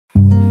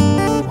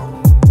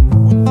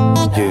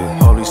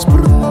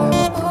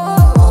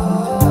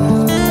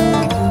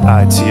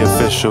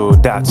official,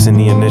 dots in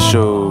the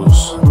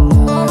initials.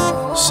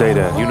 Say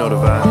that, you know the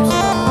vibes.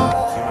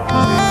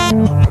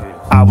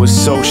 I was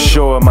so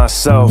sure of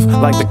myself,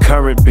 like the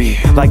current beat,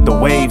 like the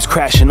waves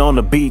crashing on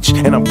the beach.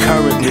 And I'm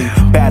currently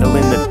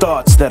battling the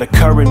thoughts that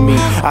occur in me.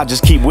 I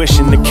just keep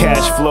wishing the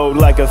cash flowed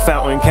like a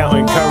fountain,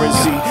 counting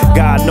currency.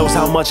 God knows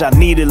how much I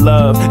needed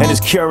love, and it's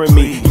curing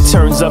me. He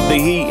turns up the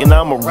heat and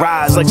I'ma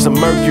rise like some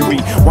mercury.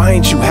 Why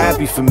ain't you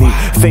happy for me?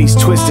 Face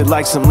twisted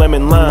like some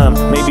lemon lime.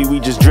 Maybe we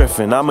just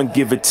drifting, I'ma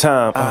give it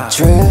time.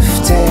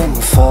 Drifting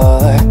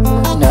far,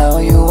 now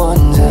you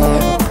wonder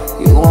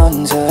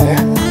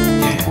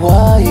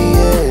why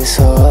it's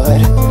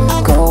hard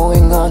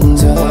going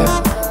under.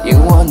 You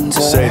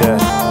wonder. Say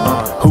that.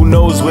 Who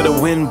knows where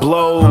the wind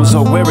blows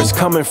or where it's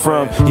coming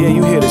from? Yeah,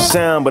 you hear the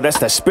sound, but that's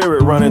that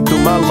spirit running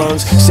through my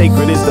lungs.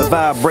 Sacred is the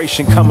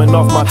vibration coming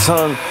off my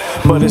tongue,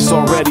 but it's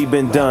already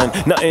been done.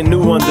 Nothing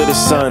new under the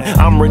sun.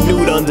 I'm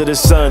renewed under the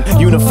sun,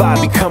 unified,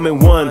 becoming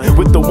one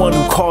with the one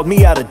who called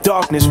me out of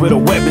darkness with a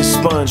web is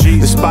spun.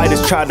 The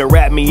spiders tried to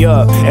wrap me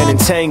up and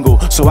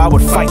entangle, so I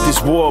would fight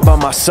this war by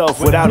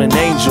myself without an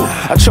angel.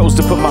 I chose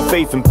to put my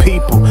faith in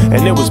people,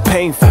 and it was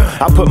painful.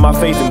 I put my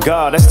faith in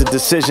God, that's the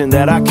decision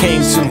that I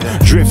came to.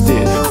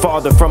 Drifted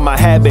farther from my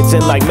habits,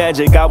 and like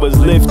magic I was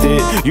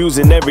lifted,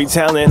 using every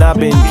talent I've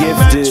been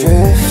gifted.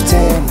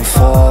 Drifting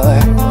far,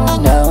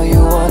 now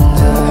you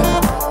wonder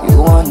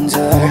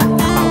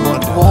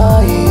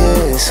why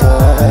it's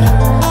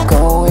hard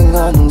going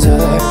under.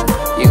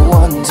 You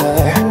wonder,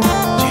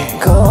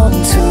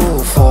 gone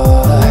too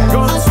far,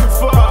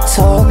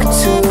 talk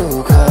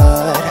to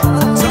God.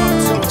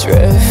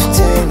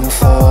 Drifting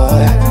far,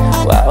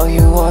 while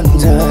you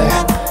wonder,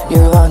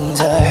 you're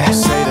under.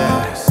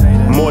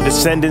 More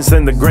descendants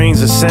than the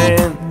grains of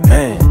sand.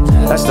 Man,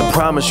 that's the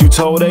promise you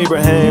told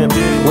Abraham.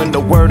 When the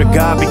word of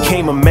God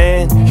became a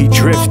man, he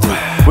drifted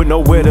with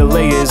nowhere to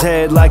lay his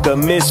head, like a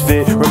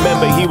misfit.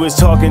 Remember, he was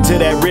talking to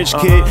that rich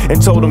kid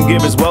and told him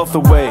give his wealth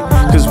away,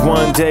 cause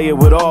one day it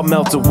would all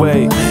melt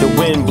away. The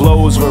wind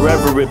blows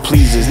wherever it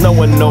pleases. No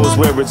one knows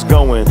where it's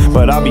going,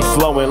 but I'll be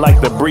flowing like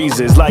the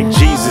breezes, like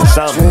Jesus.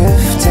 I'm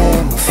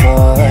drifting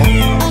far,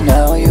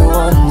 now you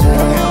wonder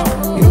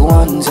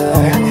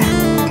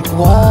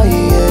why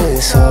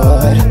it's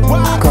hard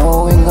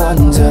going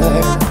under.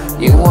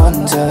 You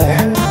wonder,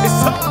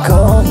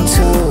 gone